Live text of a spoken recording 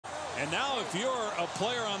And now if you're a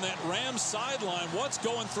player on that Rams sideline, what's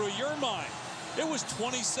going through your mind? It was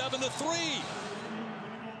 27-3.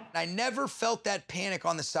 I never felt that panic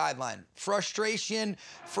on the sideline. Frustration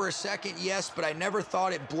for a second, yes, but I never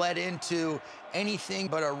thought it bled into anything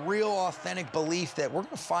but a real authentic belief that we're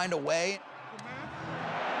going to find a way.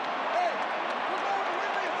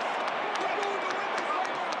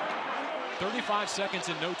 35 seconds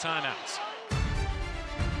and no timeouts.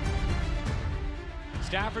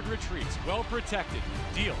 Stafford retreats, well protected,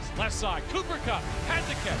 deals, left side, Cooper Kupps has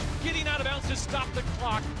the catch, getting out of bounds to stop the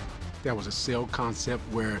clock. That was a sail concept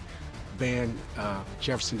where Van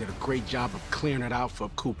Jefferson did a great job of clearing it out for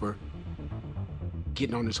Cooper,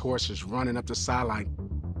 getting on his horses, running up the sideline,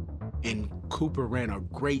 and Cooper ran a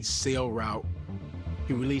great sail route.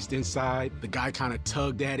 He released inside, the guy kind of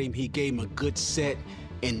tugged at him, he gave him a good set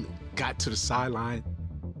and got to the sideline.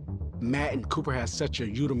 Matt and Cooper had such a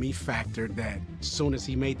you-to-me factor that as soon as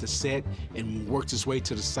he made the set and worked his way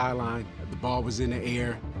to the sideline, the ball was in the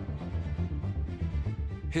air.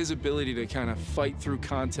 His ability to kind of fight through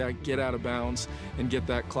contact, get out of bounds, and get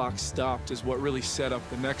that clock stopped is what really set up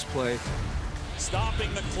the next play.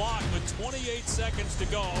 Stopping the clock with 28 seconds to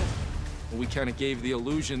go. We kind of gave the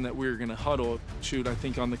illusion that we were going to huddle. Shoot, I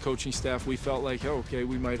think on the coaching staff, we felt like, oh, okay,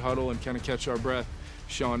 we might huddle and kind of catch our breath.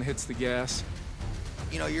 Sean hits the gas.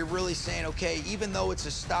 You know, you're really saying, okay, even though it's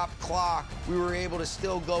a stopped clock, we were able to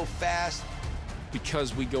still go fast.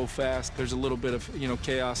 Because we go fast, there's a little bit of,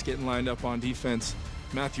 chaos getting lined up on defense.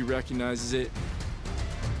 Matthew recognizes it.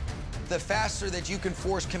 The faster that you can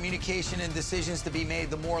force communication and decisions to be made,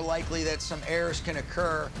 the more likely that some errors can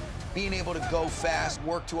occur. Being able to go fast,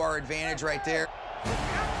 work to our advantage right there.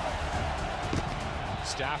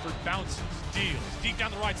 Stafford bounces, deals, deep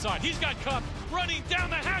down the right side. He's got Kupps running down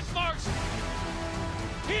the hash marks.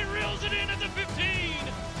 He reels it in at the 15.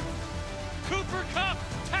 Cooper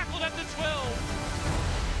Kupps tackled at the 12.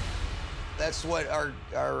 That's what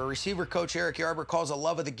our receiver coach, Eric Yarber, calls a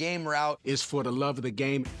love of the game route. It's for the love of the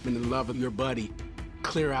game and the love of your buddy.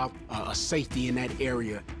 Clear out a safety in that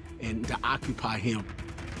area and to occupy him.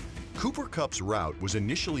 Cooper Kupps' route was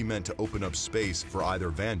initially meant to open up space for either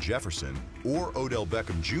Van Jefferson or Odell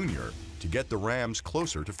Beckham Jr. to get the Rams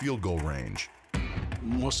closer to field goal range.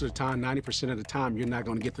 Most of the time, 90% of the time, you're not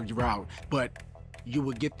going to get the route, but you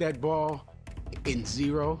would get that ball in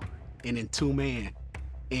zero and in two-man,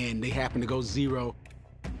 and they happen to go zero.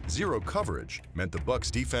 Zero coverage meant the Bucs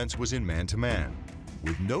defense was in man-to-man,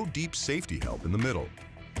 with no deep safety help in the middle.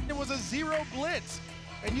 It was a zero blitz,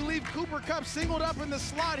 and you leave Cooper Kupps singled up in the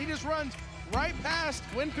slot. He just runs right past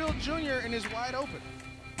Winfield Jr. and is wide open.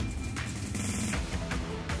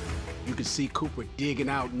 You can see Cooper digging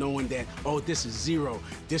out, knowing that, oh, this is zero.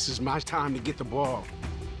 This is my time to get the ball.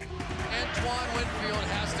 Antoine Winfield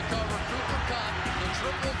has to cover Cooper Kupps, the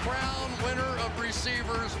Triple Crown winner of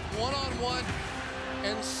receivers, one-on-one,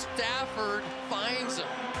 and Stafford finds him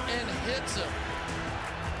and hits him.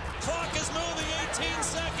 Clock is moving, 18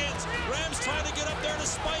 seconds. Rams trying to get up there to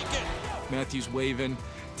spike it. Matthew's waving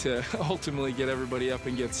to ultimately get everybody up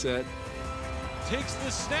and get set. Takes the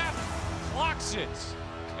snap, clocks it.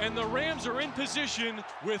 And the Rams are in position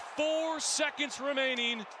with 4 seconds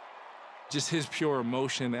remaining. Just his pure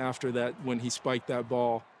emotion after that when he spiked that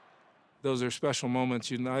ball. Those are special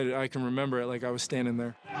moments. I can remember it like I was standing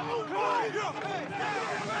there.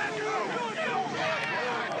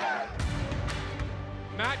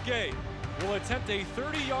 Matt Gay will attempt a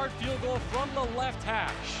 30-yard field goal from the left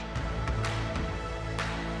hash.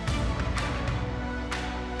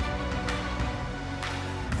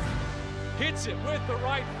 Hits it with the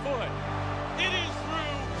right foot. It is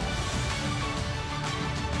through.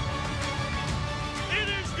 It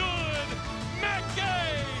is good. Matt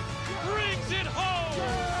Gay brings it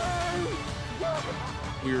home.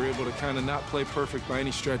 We were able to kind of not play perfect by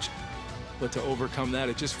any stretch, but to overcome that,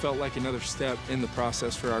 it just felt like another step in the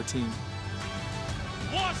process for our team.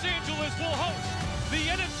 Los Angeles will host